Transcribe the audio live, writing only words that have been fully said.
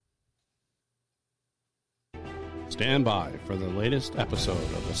Stand by for the latest episode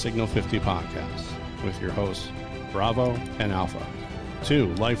of the Signal 50 podcast with your hosts, Bravo and Alpha,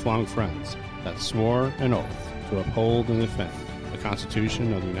 two lifelong friends that swore an oath to uphold and defend the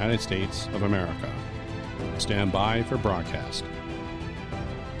Constitution of the United States of America. Stand by for broadcast.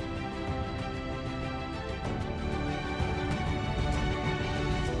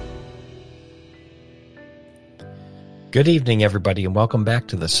 Good evening, everybody, and welcome back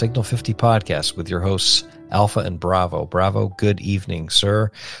to the Signal 50 podcast with your hosts, Alpha and Bravo. Bravo, good evening, sir.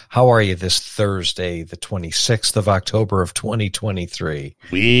 How are you this Thursday, the 26th of October of 2023?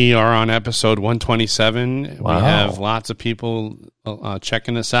 We are on episode 127. Wow. We have lots of people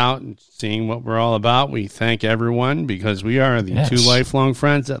checking us out and seeing what we're all about. We thank everyone because we are the two lifelong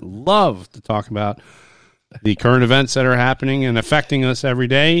friends that love to talk about the current events that are happening and affecting us every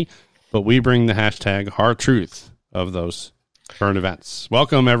day, but we bring the hashtag hard truth of those current events.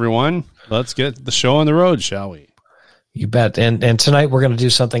 Welcome, everyone. Let's get the show on the road, shall we? You bet. And tonight we're going to do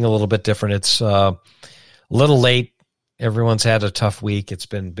something a little bit different. It's a little late. Everyone's had a tough week. It's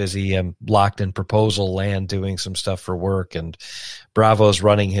been busy. I'm locked in proposal land doing some stuff for work, and Bravo's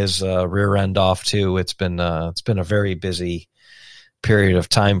running his rear end off too. It's been a very busy period of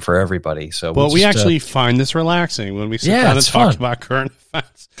time for everybody. So we actually find this relaxing when we sit down and talk about current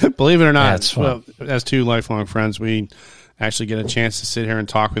events. Believe it or not, as two lifelong friends, we actually get a chance to sit here and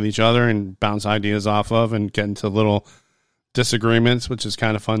talk with each other and bounce ideas off of and get into little disagreements, which is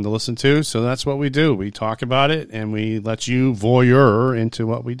kind of fun to listen to. So that's what we do. We talk about it and we let you voyeur into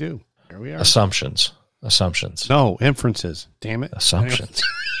what we do. Here we are. Assumptions. No, inferences. Damn it. Assumptions.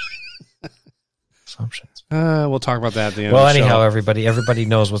 We'll talk about that at the end of the show. Anyhow, everybody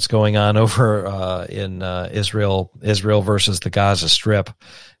knows what's going on over in Israel versus the Gaza Strip.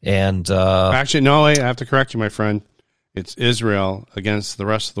 And actually, no, I have to correct you, my friend. It's Israel against the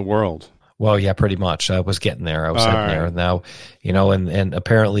rest of the world. Well, yeah, pretty much. I was getting there. I was getting there. Now, and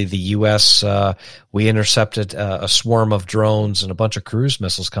apparently the U.S., we intercepted a swarm of drones and a bunch of cruise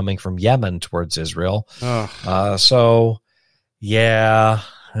missiles coming from Yemen towards Israel. This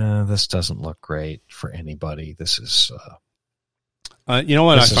doesn't look great for anybody. This is, you know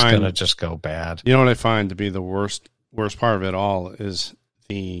what I find? This is going to just go bad. You know what I find to be the worst part of it all is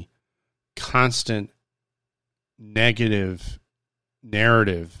the constant negative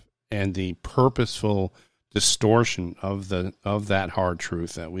narrative and the purposeful distortion of that hard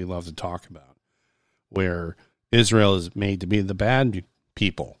truth that we love to talk about, where Israel is made to be the bad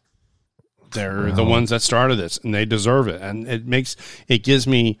people. They're the ones that started this, and they deserve it. And it gives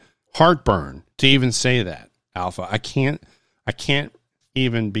me heartburn to even say that, Alpha. I can't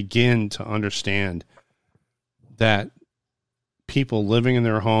even begin to understand that people living in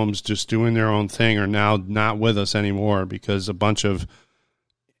their homes, just doing their own thing, are now not with us anymore because a bunch of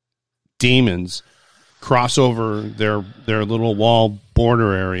demons cross over their little wall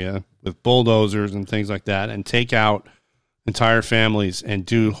border area with bulldozers and things like that and take out entire families and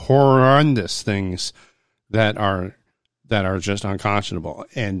do horrendous things that are just unconscionable.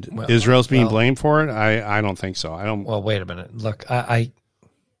 And Israel's being blamed for it? I don't think so. Well, wait a minute. Look, I've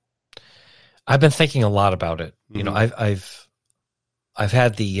been thinking a lot about it. Mm-hmm. You know, I've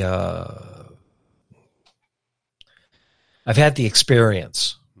had the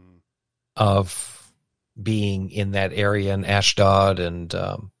experience of being in that area in Ashdod and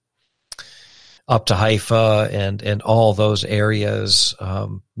up to Haifa and all those areas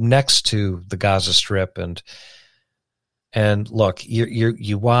next to the Gaza Strip, and look,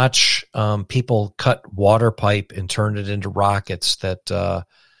 you watch people cut water pipe and turn it into rockets that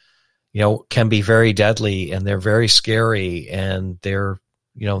can be very deadly, and they're very scary, and they're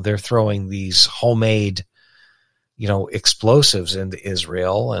throwing these homemade explosives into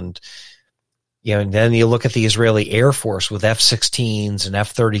Israel, and then you look at the Israeli Air Force with F-16s and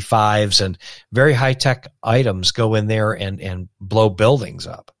F-35s and very high-tech items go in there and blow buildings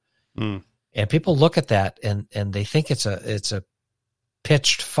up. Mm. And people look at that and they think it's a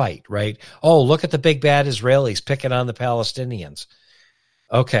pitched fight, right? Oh, look at the big bad Israelis picking on the Palestinians.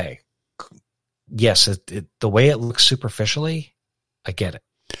 Okay. Yes, the way it looks superficially, I get it.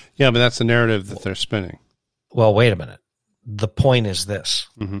 Yeah, but that's the narrative that they're spinning. Well, wait a minute. The point is this.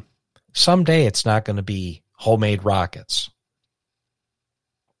 Mm-hmm. Someday it's not going to be homemade rockets.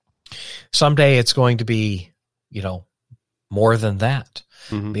 Someday it's going to be, more than that.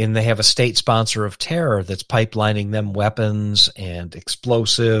 Mm-hmm. And they have a state sponsor of terror that's pipelining them weapons and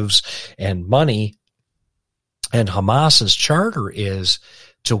explosives and money. And Hamas's charter is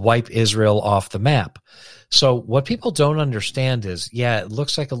to wipe Israel off the map. So what people don't understand is, it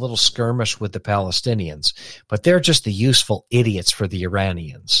looks like a little skirmish with the Palestinians, but they're just the useful idiots for the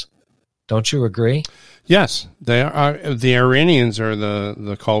Iranians. Don't you agree? Yes, they are. The Iranians are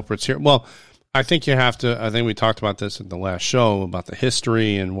the culprits here. Well, I think you have to. I think we talked about this in the last show about the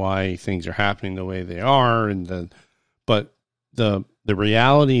history and why things are happening the way they are, but the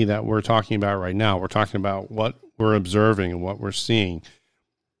reality that we're talking about right now, we're talking about what we're observing and what we're seeing.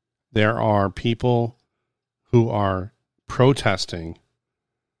 There are people who are protesting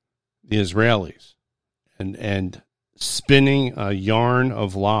the Israelis and spinning a yarn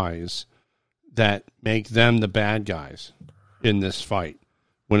of lies that make them the bad guys in this fight,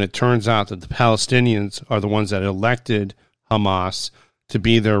 when it turns out that the Palestinians are the ones that elected Hamas to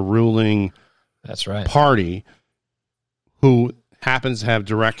be their ruling That's right. party, who happens to have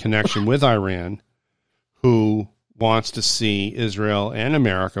direct connection with Iran, who wants to see Israel and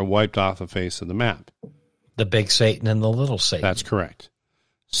America wiped off the face of the map. The big Satan and the little Satan. That's correct.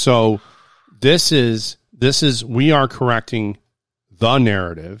 So this is we are correcting the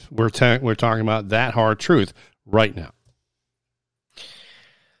narrative. We're talking about that hard truth right now.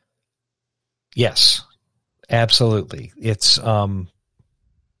 Yes, absolutely. It's a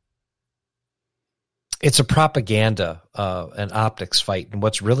propaganda, an optics fight. And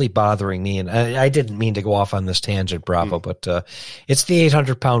what's really bothering me, and I didn't mean to go off on this tangent, Bravo, but it's the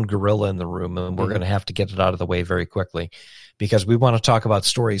 800-pound gorilla in the room, and we're going to have to get it out of the way very quickly, because we want to talk about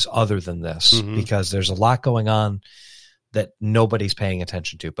stories other than this, because there's a lot going on that nobody's paying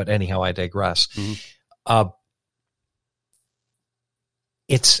attention to. But anyhow, I digress.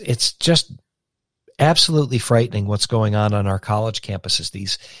 It's just absolutely frightening what's going on our college campuses.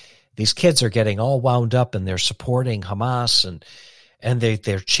 These kids are getting all wound up, and they're supporting Hamas, and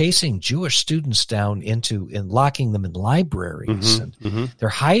they're chasing Jewish students down and locking them in libraries, and they're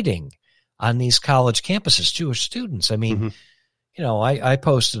hiding on these college campuses, Jewish students. I mean, I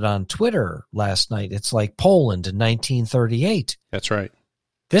posted on Twitter last night. It's like Poland in 1938. That's right.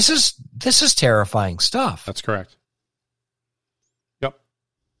 This is terrifying stuff. That's correct. Yep.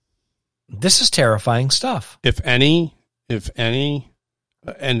 This is terrifying stuff. If any,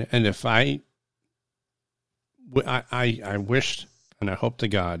 and if I wished, and I hope to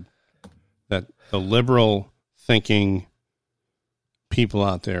God that the liberal thinking people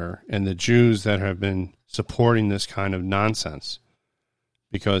out there and the Jews that have been supporting this kind of nonsense,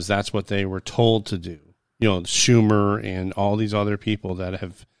 because that's what they were told to do. Schumer and all these other people that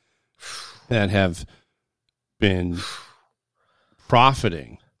have been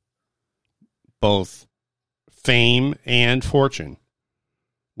profiting both fame and fortune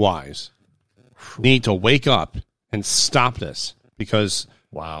wise, need to wake up and stop this, because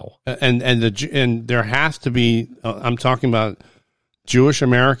wow. And there has to be, I'm talking about Jewish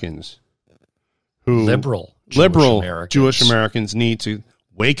Americans who liberal Jewish Americans need to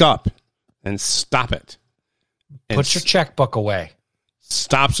wake up and stop it. And put your checkbook away.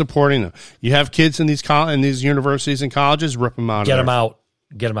 Stop supporting them. You have kids in these universities and colleges, rip them out. Get them out.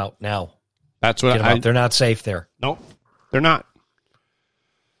 Get them out now. That's what they're not safe there. Nope, they're not.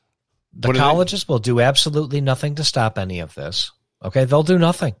 The colleges will do absolutely nothing to stop any of this. Okay, they'll do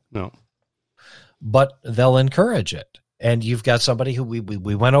nothing. No, but they'll encourage it. And you've got somebody who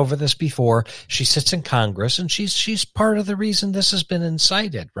we went over this before. She sits in Congress, and she's part of the reason this has been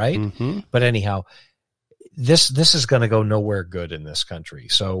incited, right? But anyhow, this is going to go nowhere good in this country.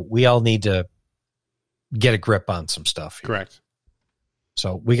 So we all need to get a grip on some stuff here. Correct.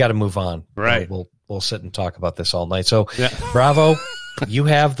 So we got to move on. Right. We'll sit and talk about this all night. So Bravo, you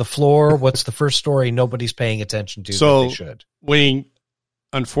have the floor. What's the first story nobody's paying attention to that they should? We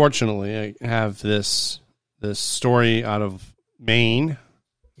unfortunately have this story out of Maine.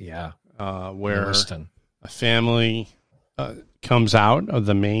 Yeah. Where a family comes out of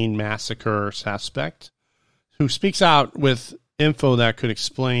the Maine massacre suspect, who speaks out with info that could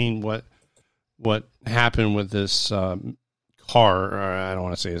explain what happened with this car. Or I don't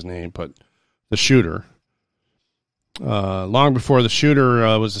want to say his name, but the shooter. Long before the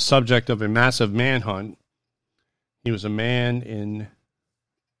shooter was the subject of a massive manhunt, he was a man in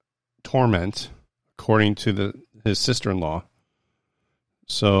torment, according to his sister-in-law.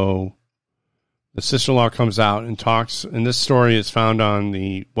 So the sister-in-law comes out and talks, and this story is found on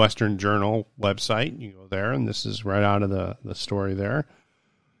the Western Journal website. You go there, and this is right out of the story there.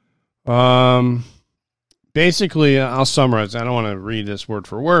 Basically, I'll summarize. I don't want to read this word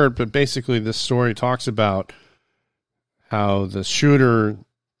for word, but basically this story talks about how the shooter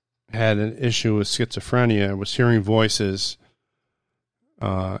had an issue with schizophrenia, was hearing voices,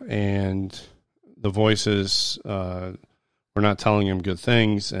 and the voices were not telling him good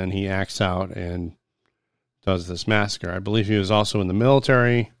things, and he acts out and does this massacre. I believe he was also in the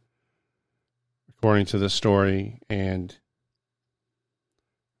military, according to this story, and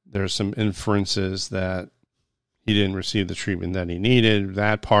there's some inferences that he didn't receive the treatment that he needed.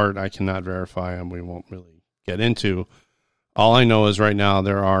 That part I cannot verify, and we won't really get into. All I know is right now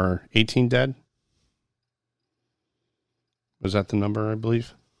there are 18 dead. Was that the number, I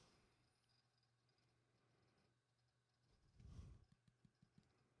believe?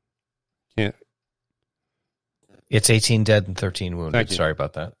 Can't. It's 18 dead and 13 wounded. Sorry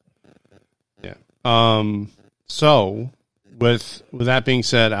about that. Yeah. So with that being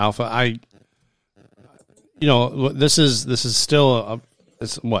said, Alpha, this is still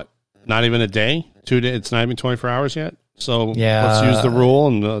it's what? Not even a day? 2 days? It's not even 24 hours yet. So let's use the rule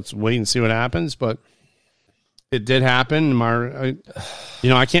and let's wait and see what happens. But it did happen. I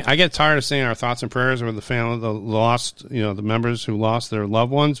get tired of saying our thoughts and prayers with the family, the lost, the members who lost their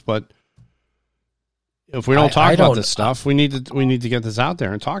loved ones. But if we don't talk about this stuff, we need to get this out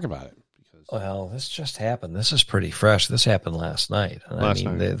there and talk about it. Well, this just happened. This is pretty fresh. This happened last night.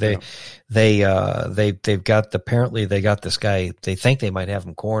 They've got, apparently they got this guy. They think they might have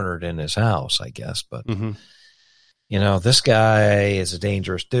him cornered in his house, I guess. But this guy is a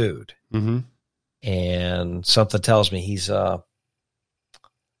dangerous dude, and something tells me he's all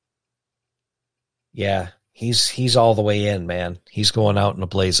the way in, man. He's going out in a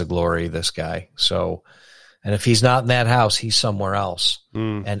blaze of glory. This guy. So. And if he's not in that house, he's somewhere else.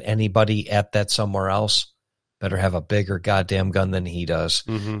 And anybody at that somewhere else better have a bigger goddamn gun than he does,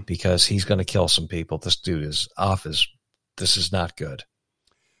 because he's going to kill some people. This dude is off this is not good.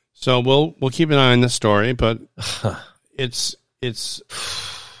 So we'll keep an eye on this story, but it's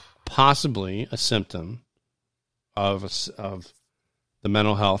possibly a symptom of the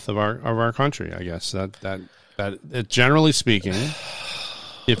mental health of our country, I guess. That generally speaking,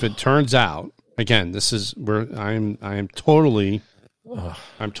 if it turns out, again, this is where I am totally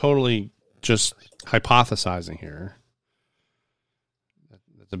just hypothesizing here.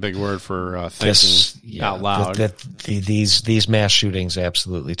 That's a big word for thinking out loud. These mass shootings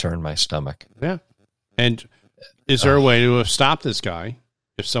absolutely turn my stomach. Yeah. And is there a way to have stopped this guy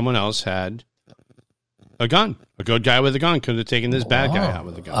if someone else had a gun? A good guy with a gun could have taken this bad guy out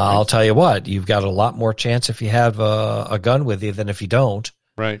with a gun. I'll tell you what, you've got a lot more chance if you have a gun with you than if you don't.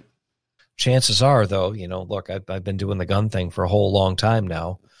 Right. Chances are, though, look, I've been doing the gun thing for a whole long time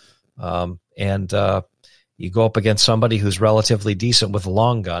now. And you go up against somebody who's relatively decent with a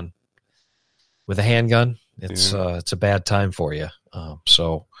long gun, with a handgun, it's a bad time for you.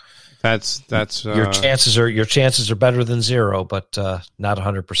 So that's your chances are better than zero, but not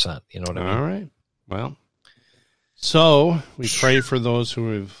 100%. You know what I mean? All right. Well, so we pray for those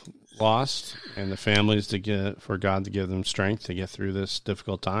who have lost and the families for God to give them strength to get through this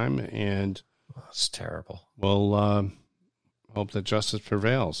difficult time, and it's terrible. We'll hope that justice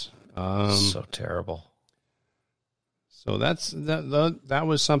prevails. So terrible. So that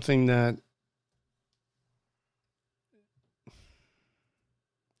was something that.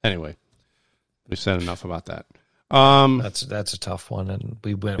 Anyway, we said enough about that. That's a tough one, and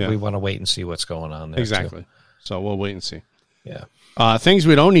we want to wait and see what's going on there. Exactly. Too. So we'll wait and see. Yeah. Things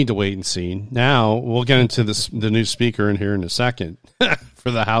we don't need to wait and see. Now we'll get into the new speaker in here in a second for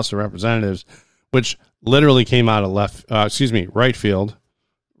the House of Representatives, which literally came out of right field,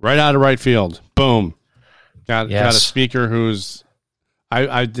 right out of right field. Boom. Got a speaker who's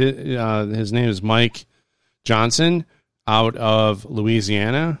his name is Mike Johnson out of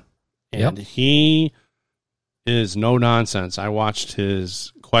Louisiana, and he is no nonsense. I watched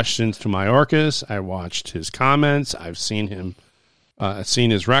his questions to Mayorkas. I watched his comments. I've seen him. Seen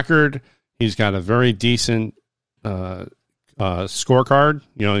his record. He's got a very decent scorecard.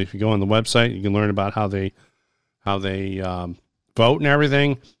 If you go on the website, you can learn about how they vote and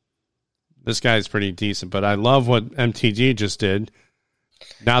everything. This guy's pretty decent, but I love what MTG just did.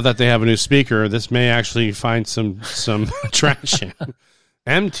 Now that they have a new speaker, this may actually find some traction.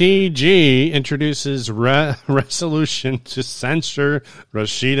 MTG introduces resolution to censure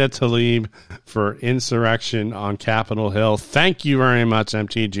Rashida Tlaib for insurrection on Capitol Hill. Thank you very much,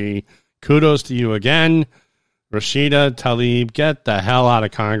 MTG. Kudos to you again. Rashida Tlaib, get the hell out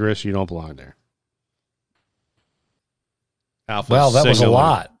of Congress. You don't belong there. Well, that was a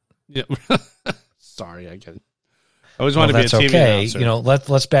lot. Yeah. Sorry, I always want to be a TV announcer.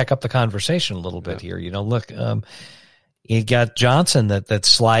 Let's back up the conversation a little bit here. Look, you got Johnson that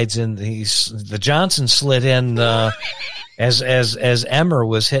slides in. The Johnson slid in as Emmer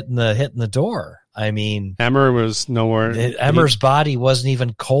was hitting the door. I mean, Emmer was nowhere. Emmer's body wasn't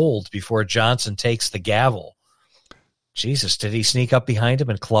even cold before Johnson takes the gavel. Jesus, did he sneak up behind him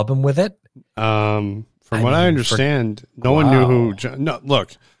and club him with it? From what I understand, no one knew who.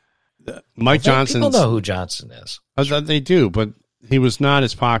 Look, Mike Johnson. People know who Johnson is. They do, but he was not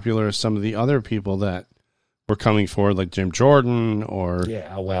as popular as some of the other people that were coming forward, like Jim Jordan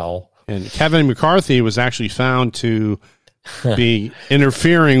and Kevin McCarthy was actually found to be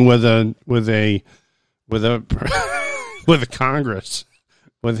interfering with a Congress,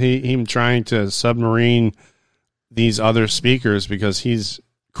 with him trying to submarine these other speakers because he's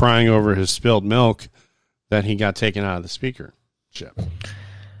crying over his spilled milk that he got taken out of the speakership.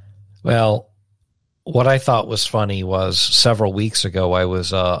 Well, what I thought was funny was several weeks ago I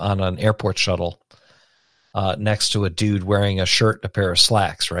was on an airport shuttle next to a dude wearing a shirt and a pair of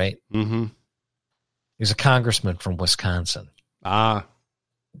slacks, right? Mm-hmm. He's a congressman from Wisconsin.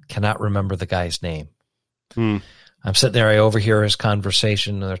 Cannot remember the guy's name. I'm sitting there, I overhear his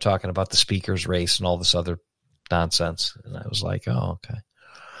conversation, and they're talking about the speaker's race and all this other nonsense. And I was like, oh, okay.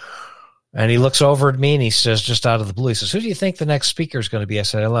 And he looks over at me and he says, just out of the blue, he says, who do you think the next speaker is going to be? I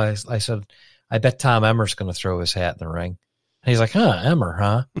said, I bet Tom Emmer's going to throw his hat in the ring. And he's like, Emmer,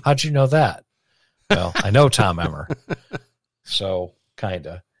 huh? How'd you know that? Well, I know Tom Emmer. So, kind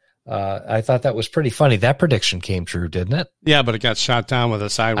of. I thought that was pretty funny. That prediction came true, didn't it? Yeah, but it got shot down with a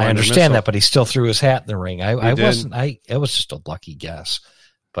Sidewinder I understand missile. that, but he still threw his hat in the ring. It was just a lucky guess.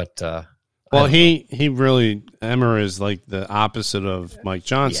 But well, he really, Emmer is like the opposite of Mike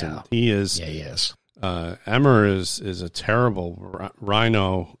Johnson. Yeah. He is. Yeah, he is. Emmer is a terrible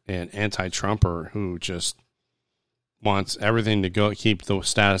rhino and anti-Trumper who just wants everything to go, keep the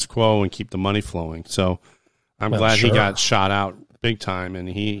status quo and keep the money flowing. So I'm glad he got shot out big time, and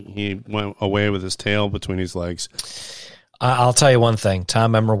he went away with his tail between his legs. I'll tell you one thing.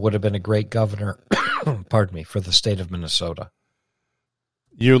 Tom Emmer would have been a great governor, pardon me, for the state of Minnesota.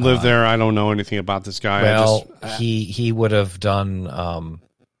 You live there. I don't know anything about this guy. Well, he would have done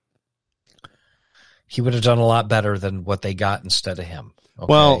he would have done a lot better than what they got instead of him. Okay?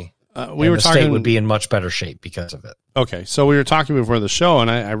 Well, we were the talking. State would be in much better shape because of it. Okay, so we were talking before the show, and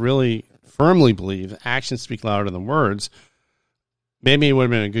I really firmly believe actions speak louder than words. Maybe he would have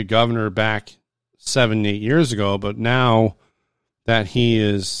been a good governor back 7-8 years ago, but now that he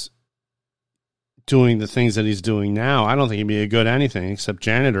is doing the things that he's doing now, I don't think he'd be a good anything except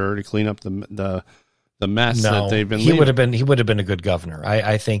janitor to clean up the mess that they've been. He would have been a good governor.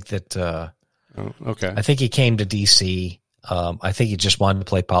 I think that. Okay. I think he came to D.C. I think he just wanted to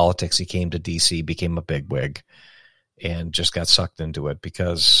play politics. He came to D.C., became a bigwig, and just got sucked into it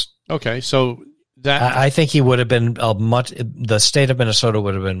because. Okay, so that I think he would have been the state of Minnesota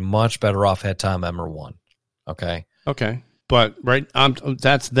would have been much better off had Tom Emmer won. Okay. Okay. But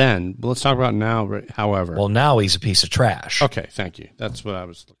that's then. Let's talk about now. Right, however, well, now he's a piece of trash. Okay, thank you. That's what I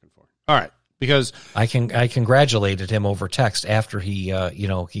was looking for. All right, because I congratulated him over text after he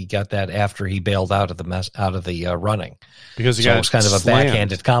got that after he bailed out of the running, because he so got it was kind of a slammed.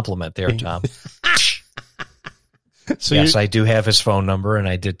 backhanded compliment there, Tom. So yes, I do have his phone number, and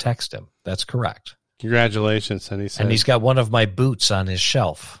I did text him. That's correct. Congratulations, and he said, and he's got one of my boots on his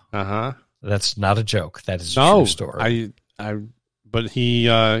shelf. That's not a joke. That is a true story. But he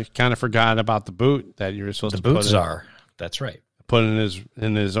kind of forgot about the boot that you were supposed to put in. The boot czar. That's right. Put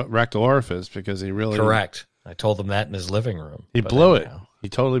in his rectal orifice because he really correct. I told him that in his living room. He blew it. He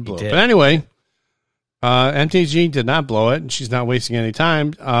totally blew it. Did. But anyway, MTG did not blow it, and she's not wasting any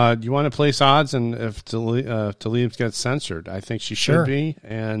time. Do you want to place odds? And if Tlaib gets censored, I think she should be.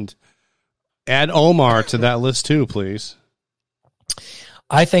 And add Omar to that list too, please.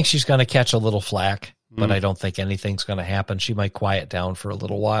 I think she's going to catch a little flack, but I don't think anything's going to happen. She might quiet down for a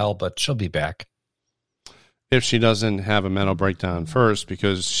little while, but she'll be back. If she doesn't have a mental breakdown first,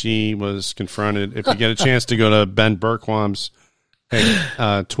 because she was confronted. If you get a chance to go to Ben Bergquam's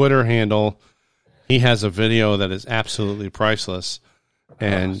Twitter handle, he has a video that is absolutely priceless.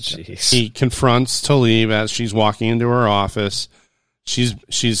 And he confronts Tlaib as she's walking into her office.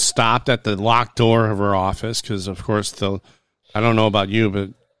 She's stopped at the locked door of her office because, of course, I don't know about you, but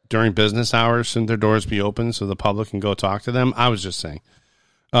during business hours, shouldn't their doors be open so the public can go talk to them? I was just saying.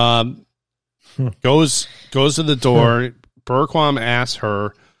 Goes to the door. Bergquam asks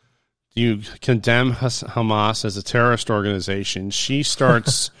her, do you condemn Hamas as a terrorist organization? She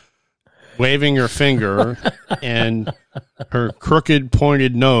starts waving her finger, and her crooked,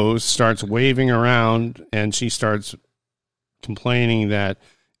 pointed nose starts waving around, and she starts complaining that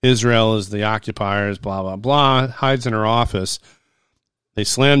Israel is the occupiers, blah, blah, blah, hides in her office. They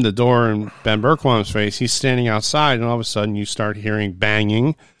slam the door in Ben Bergquam's face. He's standing outside, and all of a sudden you start hearing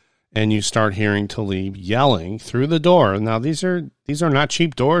banging, and you start hearing Tlaib yelling through the door. Now, these are not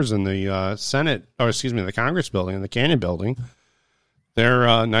cheap doors in the the Congress building, in the Cannon building.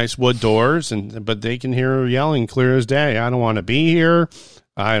 They're nice wood doors, but they can hear her yelling clear as day. I don't want to be here.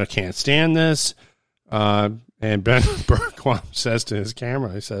 I can't stand this. And Ben Bergquam says to his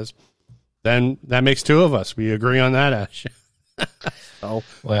camera, he says, then that makes two of us. We agree on that, Ash. So,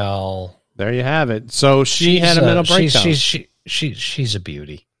 well, there you have it. So she had a mental breakdown. She's a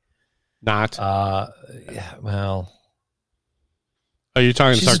beauty. Not. Well. Are you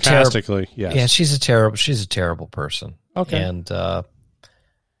talking sarcastically? Yes. Yeah, she's a terrible person. Okay. And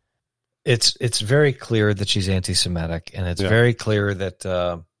it's very clear that she's anti-Semitic, and it's very clear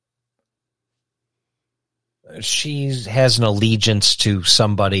that she has an allegiance to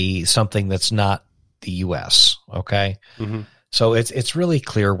something that's not the U.S. Okay. Mm-hmm. So it's really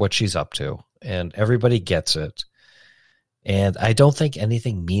clear what she's up to, and everybody gets it. And I don't think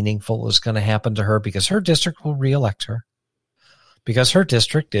anything meaningful is going to happen to her because her district will reelect her because her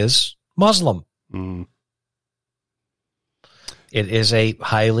district is Muslim. Mm. It is a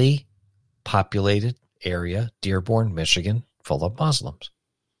highly populated area, Dearborn, Michigan, full of Muslims.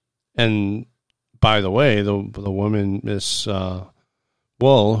 And by the way, the woman, Mrs.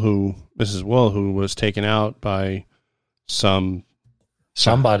 Wool, who was taken out by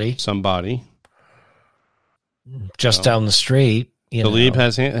somebody just down the street. Tlaib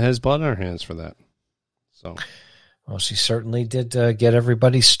has blood on her hands for that. So, well, she certainly did get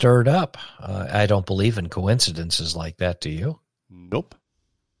everybody stirred up. I don't believe in coincidences like that. Do you? Nope,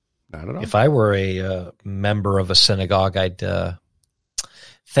 not at all. If I were a member of a synagogue, I'd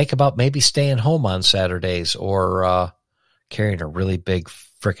think about maybe staying home on Saturdays or carrying a really big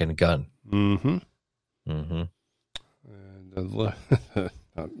frickin' gun. Mm-hmm. Mm-hmm. And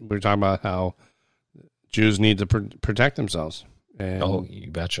we're talking about how Jews need to protect themselves. And oh,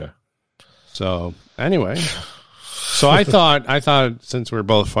 you betcha. So anyway, I thought since we're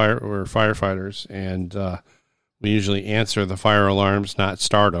both we're firefighters and we usually answer the fire alarms, not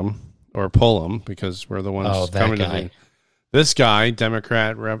start them or pull them because we're the ones coming to this guy,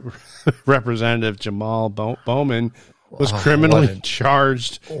 Democrat Representative Jamal Bowman, was criminally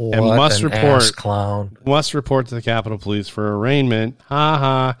charged and must report to the Capitol Police for arraignment. Ha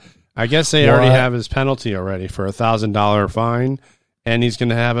ha. I guess they already have his penalty already for $1,000 fine, and he's going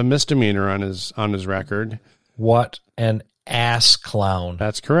to have a misdemeanor on his record. What an ass clown.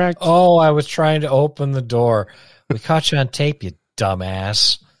 That's correct. Oh, I was trying to open the door. We caught you on tape, you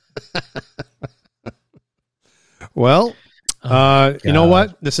dumbass. Well, you know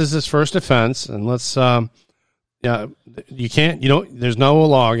what? This is his first offense, and let's you can't, there's no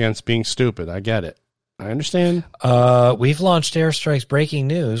law against being stupid. I get it. I understand. We've launched airstrikes. Breaking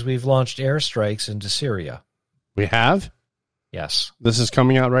news. We've launched airstrikes into Syria. We have? Yes. This is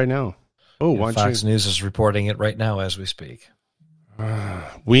coming out right now. Oh, Fox News is reporting it right now as we speak.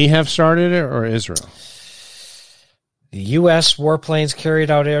 We have started it, or Israel? The U.S. warplanes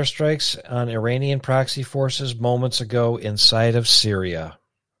carried out airstrikes on Iranian proxy forces moments ago inside of Syria.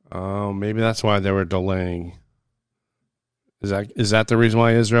 Oh, maybe that's why they were delaying. Is that the reason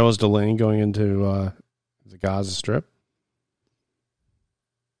why Israel is delaying going into the Gaza Strip?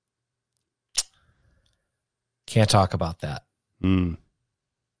 Can't talk about that. Mm.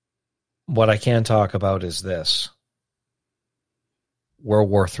 What I can talk about is this. World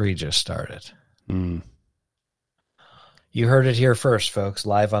War III just started. Mm. You heard it here first, folks,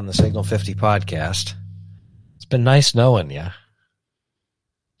 live on the Signal 50 podcast. It's been nice knowing you.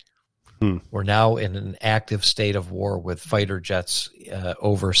 We're now in an active state of war with fighter jets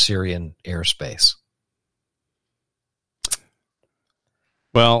over Syrian airspace.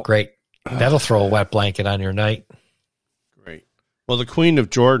 Well, great. That'll throw a wet blanket on your night. Great. Well, the Queen of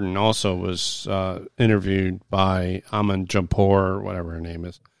Jordan also was interviewed by Amanpour, or whatever her name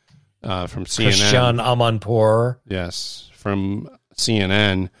is, from CNN. Christiane Amanpour. Yes, from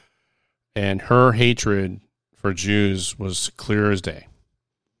CNN. And her hatred for Jews was clear as day.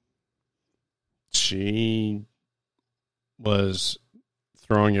 She was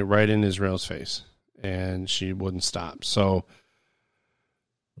throwing it right in Israel's face, and she wouldn't stop. So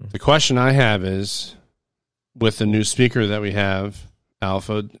the question I have is, with the new speaker that we have,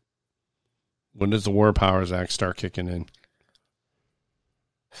 Alpha, when does the War Powers Act start kicking in?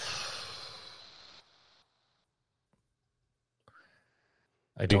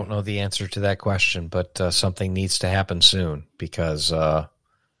 I don't know the answer to that question, but something needs to happen soon because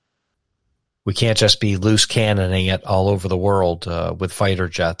we can't just be loose cannoning it all over the world with fighter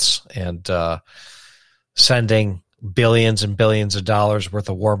jets and sending billions and billions of dollars worth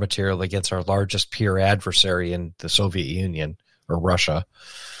of war material against our largest peer adversary in the Soviet Union or Russia.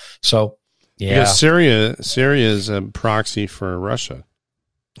 So, yeah. Because Syria is a proxy for Russia.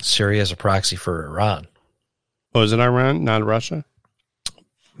 Syria is a proxy for Iran. Oh, is it Iran, not Russia?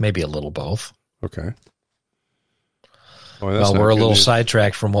 Maybe a little both. Okay. Boy, that's well, not we're a good little news.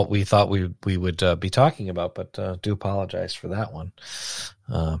 sidetracked from what we thought we would be talking about, but do apologize for that one.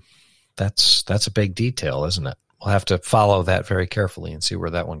 That's a big detail, isn't it? We'll have to follow that very carefully and see where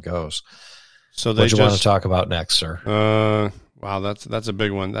that one goes. So they What do you want to talk about next, sir? Wow, that's a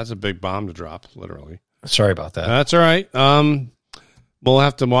big one. That's a big bomb to drop, literally. Sorry about that. That's all right. We'll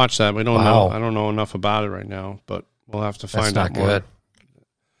have to watch that. We don't know. Wow. I don't know enough about it right now, but we'll have to find That's out not more. good.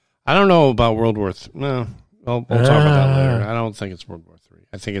 I don't know about World War III. No, we'll talk about that later. I don't think it's World War III.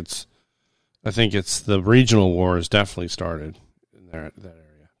 I think it's the regional war has definitely started in that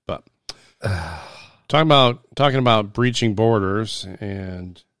area. But talking about breaching borders,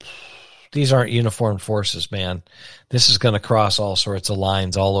 and these aren't uniformed forces, man. This is going to cross all sorts of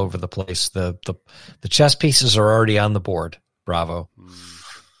lines all over the place. The chess pieces are already on the board. Bravo.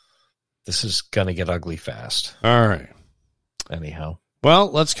 This is going to get ugly fast. all right. Anyhow.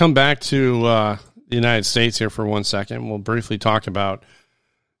 Well, let's come back to the United States here for 1 second. We'll briefly talk about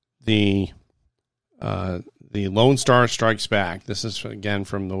the Lone Star Strikes Back. This is, again,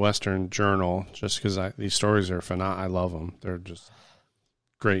 from the Western Journal, just because these stories are phenomenal. I love them. They're just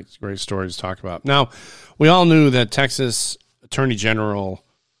great stories to talk about. Now, we all knew that Texas Attorney General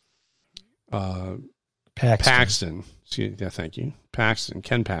Paxton, thank you,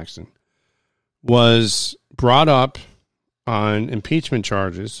 Ken Paxton, was brought up on impeachment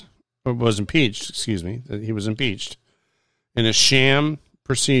charges, or was impeached, he was impeached in a sham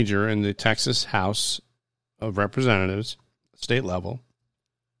procedure in the Texas House of Representatives, state level.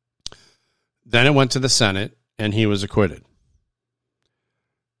 Then it went to the Senate, and he was acquitted.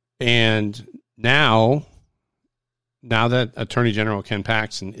 And now that Attorney General Ken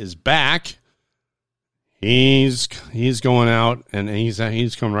Paxton is back, he's going out, and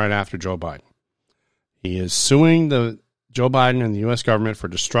he's coming right after Joe Biden. He is suing Joe Biden and the U.S. government for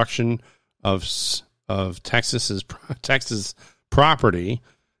destruction of Texas property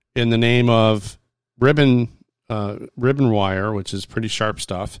in the name of ribbon wire, which is pretty sharp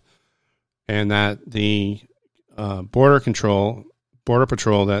stuff, and that the border patrol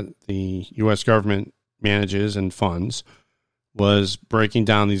that the U.S. government manages and funds was breaking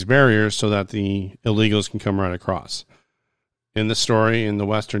down these barriers so that the illegals can come right across. In the story in the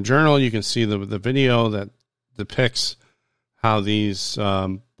Western Journal, you can see the video that depicts how these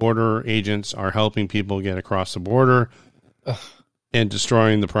border agents are helping people get across the border and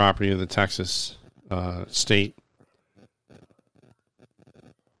destroying the property of the Texas state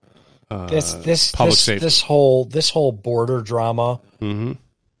public safety. This whole border drama Mm-hmm.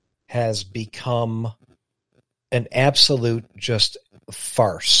 has become an absolute just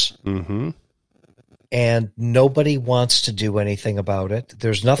farce. Mm-hmm. And nobody wants to do anything about it.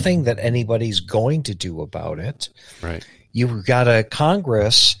 There's nothing that anybody's going to do about it. Right. You've got a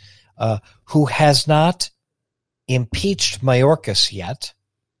Congress who has not impeached Mayorkas yet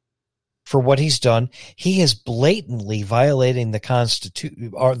for what he's done. He is blatantly violating the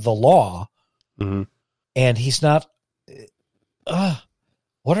Constitution or the law, Mm-hmm. and he's not.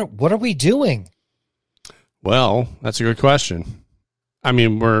 What are we doing? Well, that's a good question. I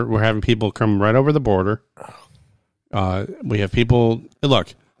mean, we're having people come right over the border. We have people.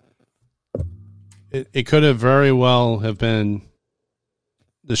 Look, it could have very well have been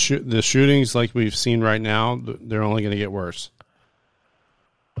the shootings like we've seen right now. They're only going to get worse.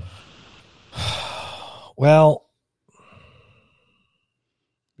 Well,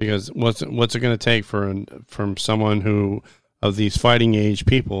 because what's it going to take from someone who of these fighting age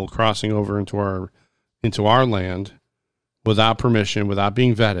people crossing over into our land without permission, without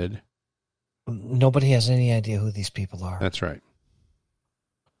being vetted? nobody has any idea who these people are. That's right.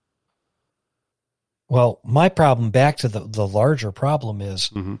 Well, my problem, back to the larger problem, is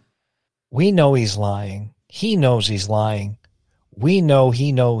we know he's lying. He knows he's lying. We all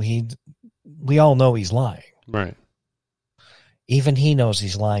know he's lying. Right. Even he knows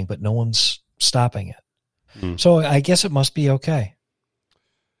he's lying, but no one's stopping it. So I guess it must be okay.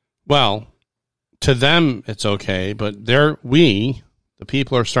 Well, to them it's okay, but the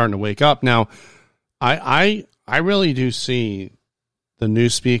people are starting to wake up. Now, I really do see the new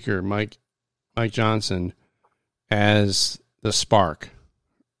speaker, Mike Johnson, as the spark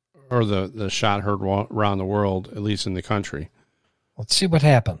or the shot heard around the world, at least in the country. Let's see what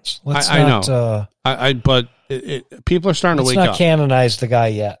happens. I know. But people are starting to wake up. Let's not canonize the guy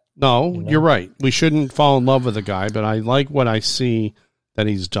yet. No, you're right. We shouldn't fall in love with the guy, but I like what I see that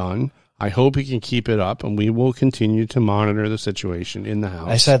he's done. I hope he can keep it up, and we will continue to monitor the situation in the House.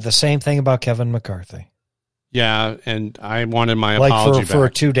 I said the same thing about Kevin Yeah, and I wanted my apology back. For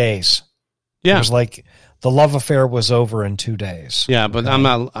 2 days. Yeah. It was like The love affair was over in 2 days. Yeah, but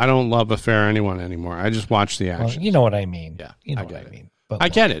I don't love affair anyone anymore. I just watch the action. Well, you know what I mean. Yeah, you know I get what it. I mean. But I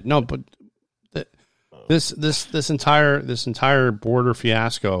get it. No, but this entire border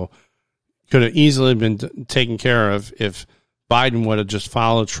fiasco could have easily been taken care of if Biden would have just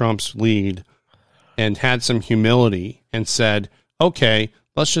followed Trump's lead and had some humility and said, okay,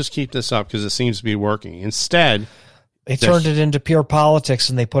 let's just keep this up because it seems to be working. Instead, they turned it into pure politics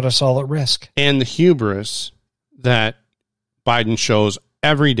and they put us all at risk. And the hubris that Biden shows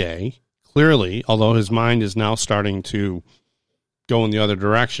every day, clearly, although his mind is now starting to go in the other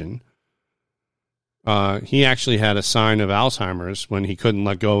direction. He actually had a sign of Alzheimer's when he couldn't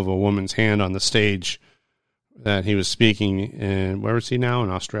let go of a woman's hand on the stage that he was speaking in. Where is he now? In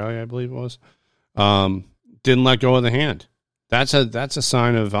Australia, I believe it was. Didn't let go of the hand. That's a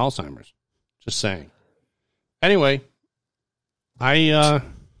sign of Alzheimer's. Just saying. Anyway,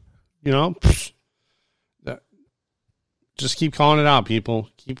 just keep calling it out, people.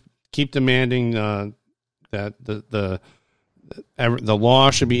 Keep demanding that the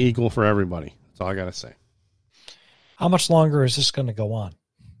law should be equal for everybody. That's all I got to say. How much longer is this going to go on?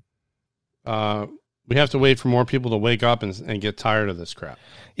 We have to wait for more people to wake up and get tired of this crap.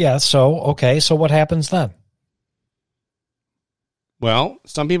 Yeah. So what happens then? Well,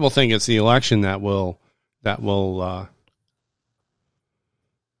 some people think it's the election that will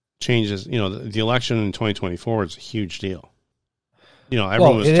change this. You know, the election in 2024 is a huge deal. You know,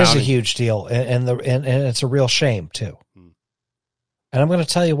 everyone was it touting. is a huge deal, and it's a real shame too. And I'm going to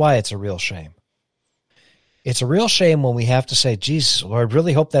tell you why it's a real shame. It's a real shame when we have to say, Jesus, Lord, I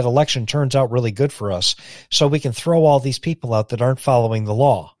really hope that election turns out really good for us so we can throw all these people out that aren't following the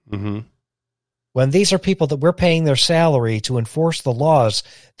law. Mm-hmm. When these are people that we're paying their salary to enforce the laws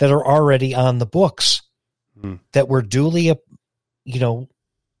that are already on the books, that were duly,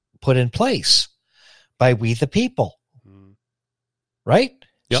 put in place by we the people. Right?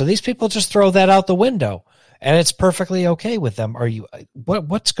 Yep. So these people just throw that out the window and it's perfectly okay with them.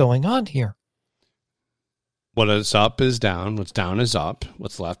 What's going on here? What is up is down. What's down is up.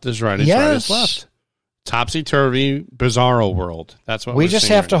 What's left is right. Right is left. Topsy-turvy, bizarro world. That's what we just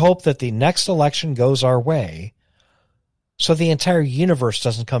have to hope that the next election goes our way so the entire universe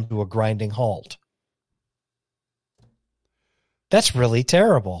doesn't come to a grinding halt. That's really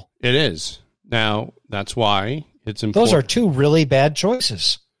terrible. It is. Now, that's why it's important. Those are two really bad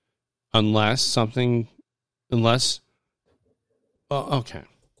choices. Okay.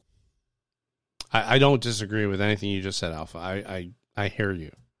 I don't disagree with anything you just said, Alpha. I hear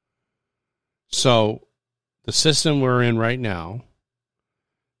you. So the system we're in right now,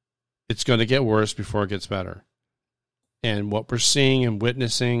 it's going to get worse before it gets better. And what we're seeing and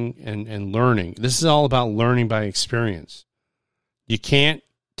witnessing and learning, this is all about learning by experience. You can't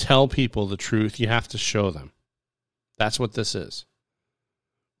tell people the truth. You have to show them. That's what this is.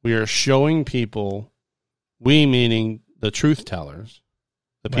 We are showing people, we meaning the truth tellers,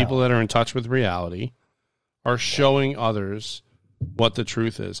 the people that are in touch with reality, are showing others what the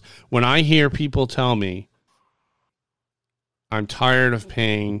truth is. When I hear people tell me, I'm tired of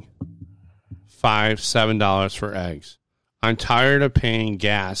paying $5, $7 for eggs. I'm tired of paying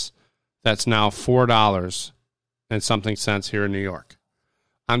gas that's now $4 and something cents here in New York.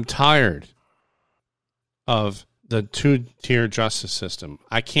 I'm tired of the two-tier justice system.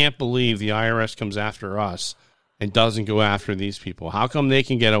 I can't believe the IRS comes after us and doesn't go after these people. How come they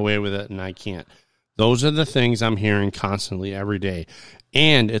can get away with it and I can't? Those are the things I'm hearing constantly every day.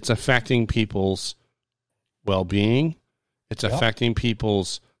 And it's affecting people's well-being. It's affecting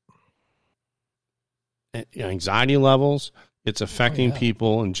people's anxiety levels. It's affecting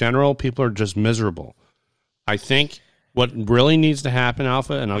people in general. People are just miserable. I think what really needs to happen,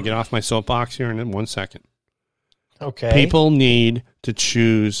 Alpha, and I'll get off my soapbox here in 1 second. Okay. People need to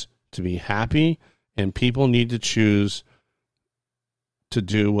choose to be happy, and people need to choose to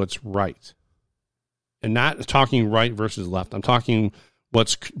do what's right. And not talking right versus left. I'm talking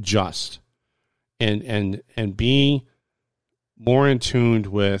what's just. And be more in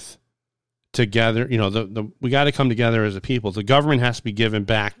tune with together. You know, we got to come together as a people. The government has to be given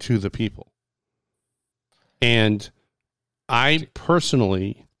back to the people. And I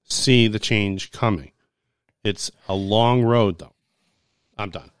personally see the change coming. It's a long road, though.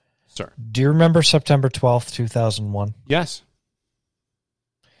 I'm done, sir. Do you remember September 12th, 2001? Yes.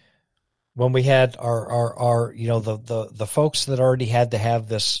 When we had our the folks that already had to have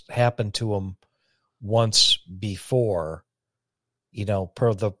this happen to them once before,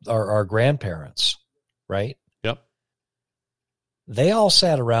 per our grandparents, right? Yep. They all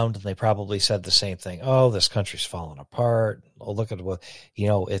sat around and they probably said the same thing. Oh, this country's falling apart. oh, look at what,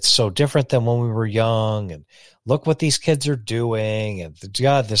 it's so different than when we were young, and look what these kids are doing, and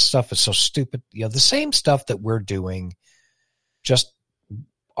God, this stuff is so stupid. The same stuff that we're doing, just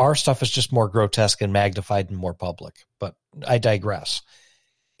our stuff is just more grotesque and magnified and more public. But I digress.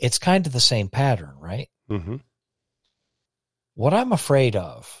 It's kind of the same pattern, right? Mm-hmm. What I'm afraid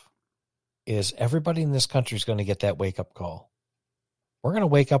of is everybody in this country is going to get that wake-up call. We're going to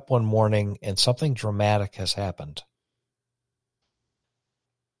wake up one morning and something dramatic has happened.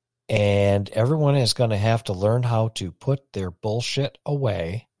 And everyone is going to have to learn how to put their bullshit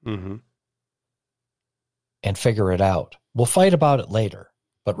away mm-hmm. and figure it out. We'll fight about it later.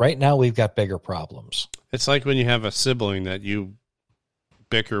 But right now we've got bigger problems. It's like when you have a sibling that you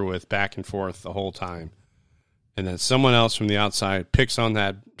bicker with back and forth the whole time, and then someone else from the outside picks on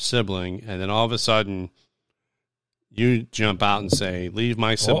that sibling, and then all of a sudden you jump out and say, leave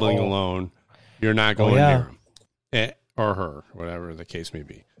my sibling alone. You're not going near him. Or her, whatever the case may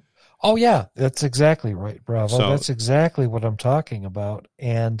be. Oh, yeah. That's exactly right, Bravo. So, that's exactly what I'm talking about.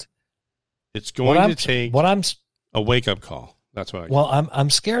 And it's going to take a wake-up call. That's what I'm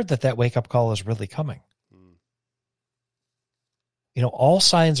scared that wake-up call is really coming. All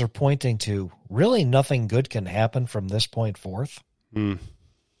signs are pointing to really nothing good can happen from this point forth. Mm.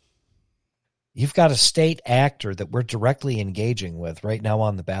 You've got a state actor that we're directly engaging with right now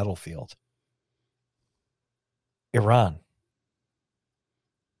on the battlefield. Iran.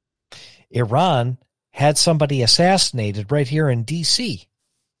 Iran had somebody assassinated right here in D.C.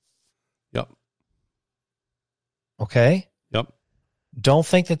 Yep. Okay? Yep. Don't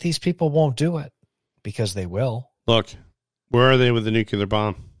think that these people won't do it, because they will. Look, where are they with the nuclear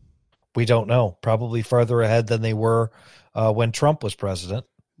bomb? We don't know. Probably farther ahead than they were when Trump was president.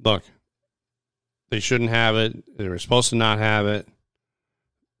 Look, they shouldn't have it. They were supposed to not have it.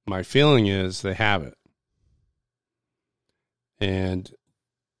 My feeling is they have it. And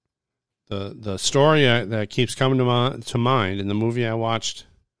the story that keeps coming to mind in the movie I watched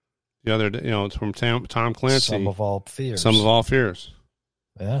the other day, it's from Tom Clancy. Some of All Fears. Some of All Fears.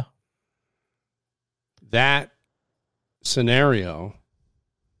 Yeah. That scenario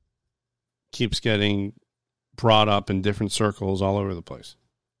keeps getting brought up in different circles all over the place.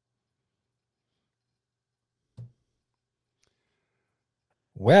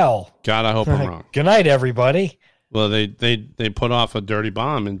 Well, God, I hope I'm wrong. Good night, everybody. Well, they put off a dirty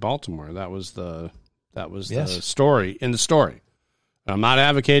bomb in Baltimore. That was the story in the story. I'm not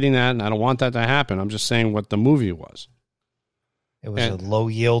advocating that, and I don't want that to happen. I'm just saying what the movie was. It was a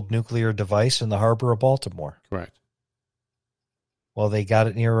low-yield nuclear device in the harbor of Baltimore. Correct. Well, they got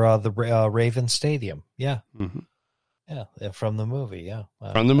it near the Raven Stadium. Yeah. Mm-hmm. Yeah, from the movie, yeah.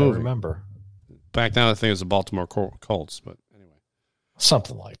 From the movie. I remember. Back now, I think it was the Baltimore Colts, but anyway.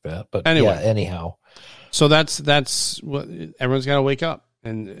 Something like that. But anyway. Yeah, anyhow. So that's what everyone's got to wake up.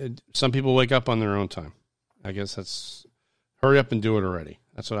 And some people wake up on their own time. I guess that's hurry up and do it already.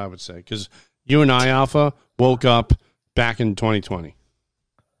 That's what I would say. Because you and I, Alpha, woke up back in 2020.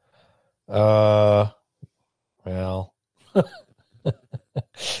 Well,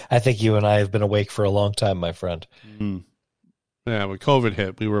 I think you and I have been awake for a long time, my friend. Mm. Yeah, when COVID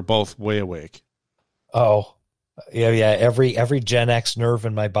hit, we were both way awake. Oh, yeah. Every Gen X nerve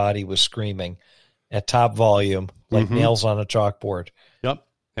in my body was screaming at top volume, like nails on a chalkboard. Yep.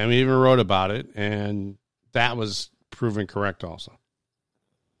 And we even wrote about it, and that was proven correct also.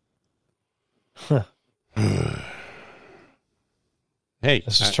 Hey,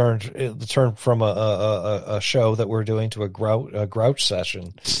 this has turned from a show that we're doing to a grouch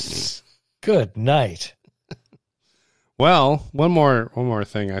session. Good night. Well, one more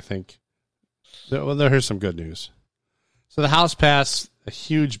thing, I think. Here's some good news. So the House passed a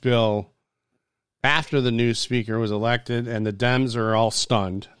huge bill after the new speaker was elected, and the Dems are all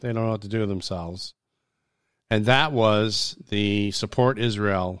stunned. They don't know what to do with themselves. And that was the Support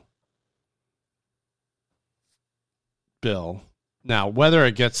Israel bill. Now, whether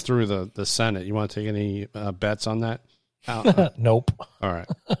it gets through the Senate, you want to take any bets on that? Nope. All right.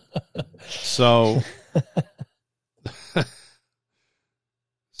 So,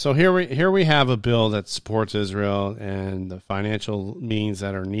 here we have a bill that supports Israel and the financial means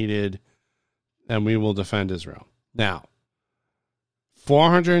that are needed, and we will defend Israel. Now,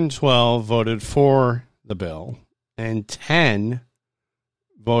 412 voted for the bill, and 10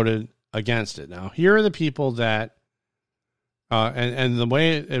 voted against it. Now, here are the people that, and the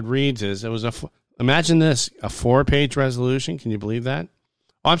way it reads is, it was imagine this, a 4-page resolution. Can you believe that?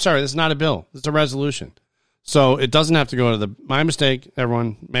 Oh, I'm sorry, this is not a bill. It's a resolution. So it doesn't have to go to my mistake,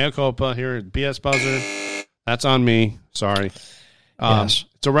 everyone. Mea culpa here, BS buzzer. That's on me. Sorry. Yes.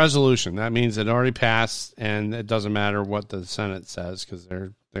 It's a resolution. That means it already passed, and it doesn't matter what the Senate says because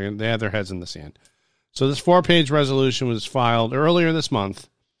they have their heads in the sand. So this 4-page resolution was filed earlier this month,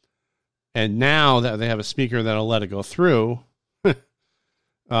 and now that they have a speaker that'll let it go through,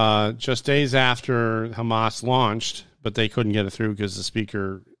 just days after Hamas launched, but they couldn't get it through because the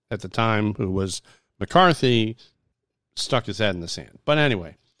speaker at the time, who was McCarthy, stuck his head in the sand. But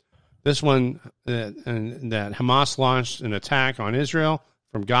anyway, this one, that Hamas launched an attack on Israel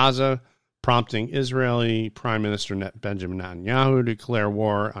from Gaza, prompting Israeli Prime Minister Benjamin Netanyahu to declare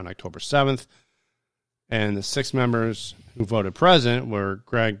war on October 7th. And the 6 members who voted present were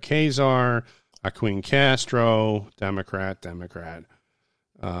Greg Casar, Joaquin Castro, Democrat, Pramila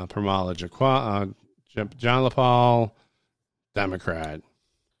Jayapal, Democrat,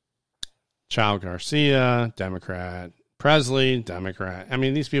 Chao Garcia, Democrat, Presley, Democrat. I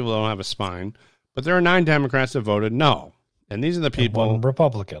mean, these people don't have a spine, but there are 9 Democrats that voted no. And these are the people. And 1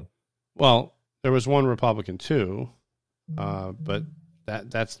 Republican. Well, there was 1 Republican too, but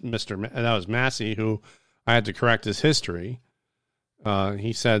that was Massey, who I had to correct his history.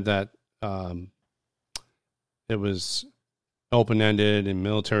 He said that it was open-ended and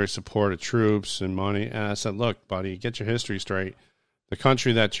military support of troops and money. And I said, look, buddy, get your history straight. The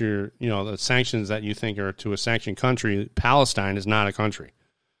country that the sanctions that you think are to a sanctioned country, Palestine is not a country.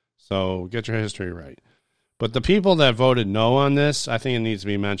 So get your history right. But the people that voted no on this, I think it needs to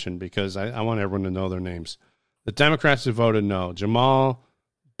be mentioned because I want everyone to know their names. The Democrats who voted no, Jamal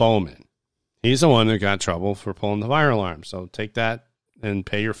Bowman. He's the one that got trouble for pulling the fire alarm. So take that and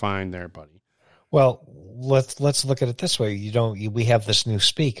pay your fine there, buddy. Well, let's look at it this way. We have this new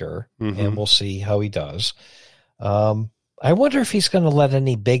speaker, and we'll see how he does. I wonder if he's going to let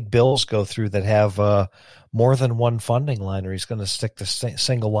any big bills go through that have more than one funding line, or he's going to stick to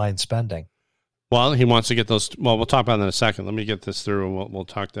single line spending. Well, he wants to get those. Well, we'll talk about that in a second. Let me get this through, and we'll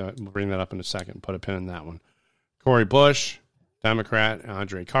bring that up in a second. Put a pin in that one. Cory Bush, Democrat.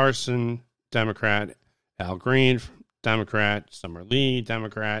 Andre Carson, Democrat. Al Green, Democrat. Summer Lee,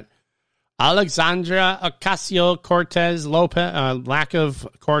 Democrat. Alexandria Ocasio-Cortez Lopez, lack of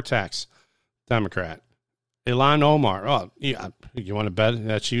cortex, Democrat. Ilhan Omar. Oh, yeah. You want to bet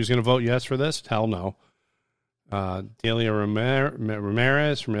that she was going to vote yes for this? Hell no. Delia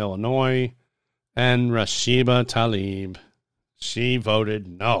Ramirez from Illinois. And Rashida Tlaib. She voted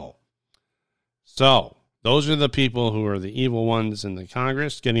no. So, those are the people who are the evil ones in the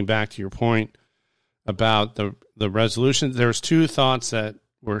Congress. Getting back to your point about the resolution, there's 2 thoughts that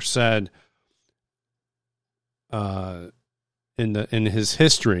were said in his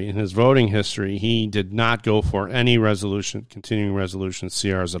history, in his voting history. He did not go for any continuing resolution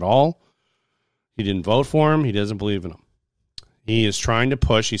CRs at all. He didn't vote for him. He doesn't believe in them. He is trying to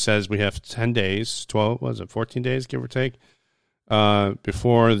push. He says we have 10 days, 14 days, give or take,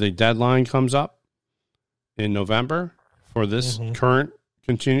 before the deadline comes up in November for this current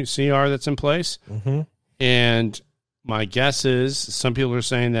continued CR that's in place. And my guess is some people are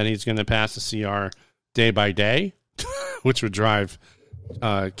saying that he's going to pass the CR day by day, which would drive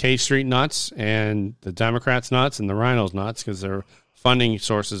K Street nuts and the Democrats nuts and the Rhinos nuts because their funding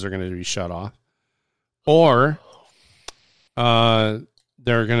sources are going to be shut off. Or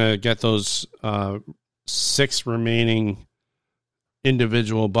they're going to get those 6 remaining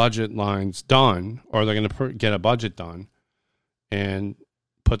individual budget lines done, or they're going to get a budget done and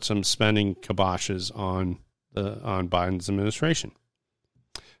put some spending kiboshes on Biden's administration.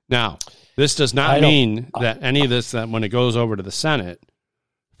 Now, this does not mean that any of this, that when it goes over to the Senate,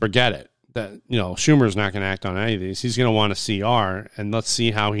 forget it. That, Schumer's not going to act on any of these. He's going to want a CR, and let's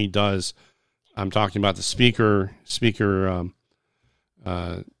see how he does. I'm talking about the speaker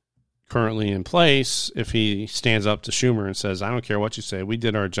currently in place. If he stands up to Schumer and says, I don't care what you say, we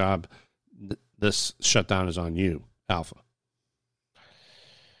did our job, this shutdown is on you, Alpha.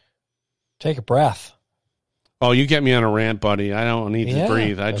 Take a breath. Oh, you get me on a rant, buddy. I don't need to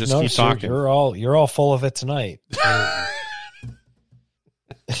breathe. I just keep talking. You're all full of it tonight.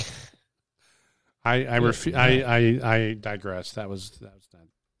 I digress. That was that.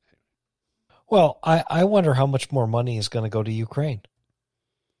 Well, I wonder how much more money is going to go to Ukraine.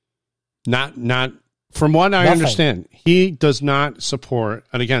 Not from what I understand, he does not support.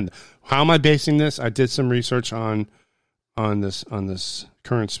 And again, how am I basing this? I did some research on this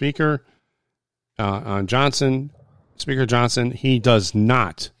current speaker, on Johnson, Speaker Johnson. He does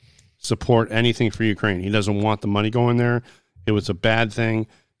not support anything for Ukraine. He doesn't want the money going there. It was a bad thing.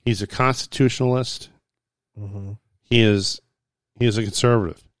 He's a constitutionalist. He is a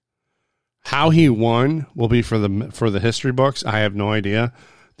conservative. How he won will be for the history books. I have no idea.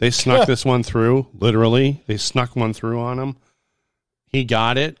 They snuck this one through. Literally, they snuck one through on him. he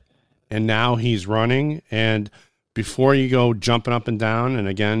got it, and now he's running. And before you go jumping up and down, and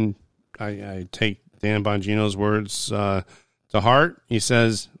again, I take Dan Bongino's words to heart. He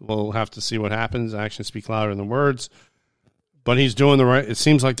says, we'll have to see what happens. Actions speak louder than words. But he's doing the right, it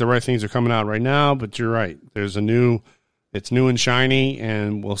seems like the right things are coming out right now, but you're right. It's new and shiny,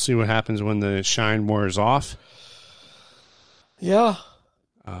 and we'll see what happens when the shine wears off. Yeah.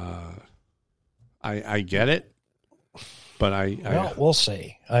 I get it, but we'll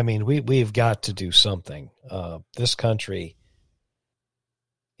see. I mean, we've got to do something. This country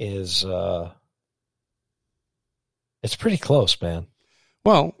is, it's pretty close, man.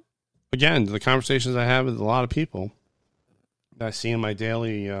 Well, again, the conversations I have with a lot of people that I see in my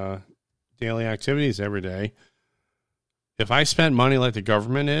daily activities every day, if I spent money like the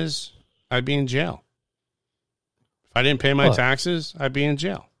government is, I'd be in jail. If I didn't pay my taxes, I'd be in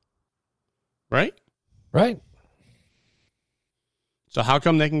jail. Right? Right. So how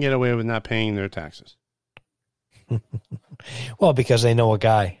come they can get away with not paying their taxes? Well, because they know a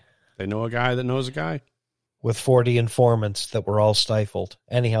guy. They know a guy that knows a guy. With 40 informants that were all stifled.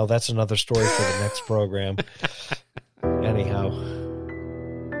 Anyhow, that's another story for the next program. Anyhow.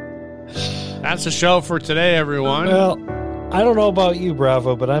 That's the show for today, everyone. Well, I don't know about you,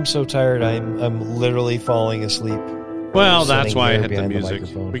 Bravo, but I'm so tired I'm literally falling asleep. Well, that's why I hit the music.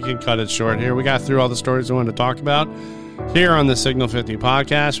 We can cut it short here. We got through all the stories we wanted to talk about here on the Signal 50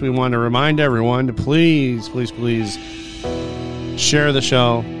 podcast. We want to remind everyone to please share the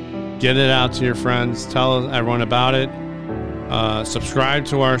show. Get it out to your friends. Tell everyone about it. Subscribe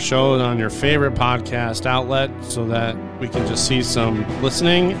to our show on your favorite podcast outlet so that we can just see some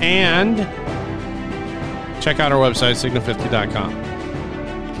listening. And check out our website, signal50.com.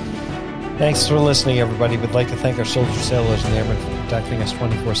 Thanks for listening, everybody. We'd like to thank our soldiers, sailors, and airmen for protecting us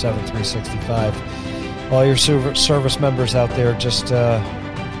 24/7, 365. All your service members out there, just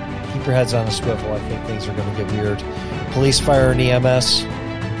keep your heads on a swivel. I think things are going to get weird. Police, fire, and EMS,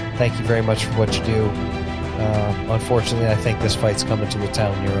 thank you very much for what you do. Unfortunately, I think this fight's coming to a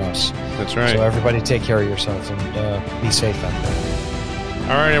town near us. That's right. So everybody take care of yourselves and be safe out there.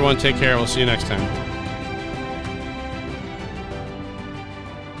 All right, everyone, take care. We'll see you next time.